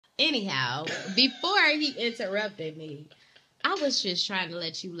Anyhow, before he interrupted me, I was just trying to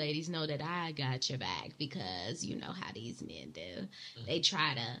let you ladies know that I got your back, because you know how these men do. They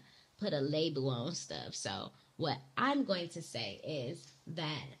try to put a label on stuff. So what I'm going to say is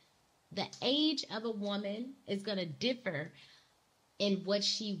that the age of a woman is going to differ in what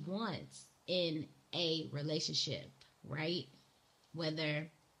she wants in a relationship, right? Whether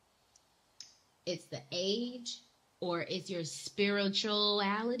it's the age, or it's your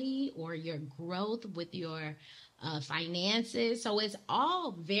spirituality, or your growth with your finances. So it's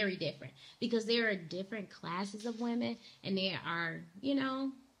all very different, because there are different classes of women, and there are,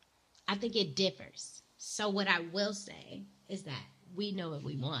 I think it differs. So what I will say is that we know what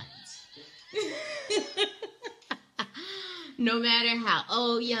we want. No matter how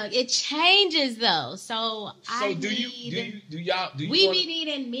old, young, it changes though. So we be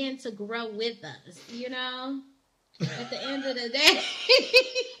needing men to grow with us, at the end of the day.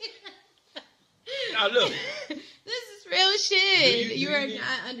 Now look, this is real shit. You are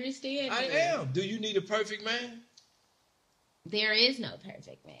not understanding. I am. Do you need a perfect man? There is no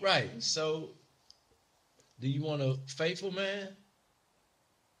perfect man. Right. So, do you want a faithful man?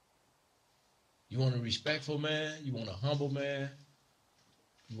 You want a respectful man? You want a humble man?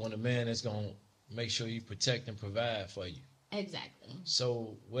 You want a man that's going to make sure you protect and provide for you? Exactly.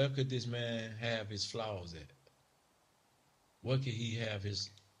 So where could this man have his flaws at? Where could he have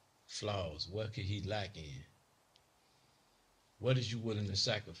his flaws? What could he lack in? What is you willing to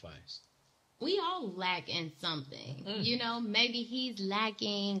sacrifice? We all lack in something. Maybe he's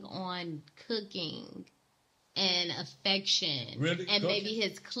lacking on cooking and affection. Really? And Cooking? maybe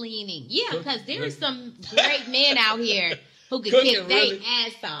his cleaning. Yeah, because there are some great men out here who can kick their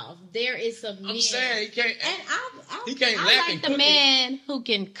ass off. There is some men. I'm saying he can't. And he can't I lack like in the cooking. man who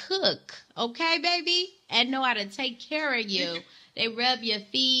can cook, okay, baby? And know how to take care of you. They rub your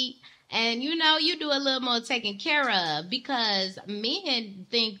feet. And, you do a little more taken care of, because men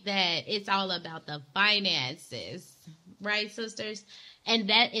think that it's all about the finances. Right, sisters? And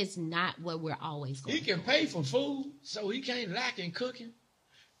that is not what we're always going to do. He can pay for food, so he can't lack in cooking.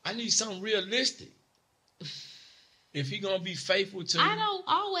 I need something realistic. If he going to be faithful to I don't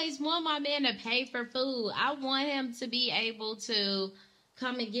always want my man to pay for food. I want him to be able to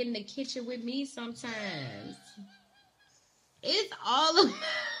come and get in the kitchen with me sometimes. It's all about,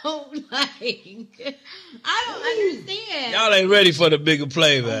 I don't understand. Y'all ain't ready for the bigger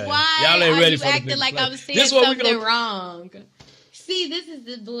play, man. Why Y'all ain't ready for the acting bigger like play. I'm saying something wrong? See, this is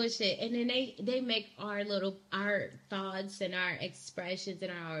the bullshit. And then they make our thoughts and our expressions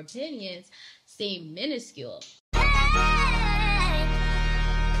and our opinions seem minuscule.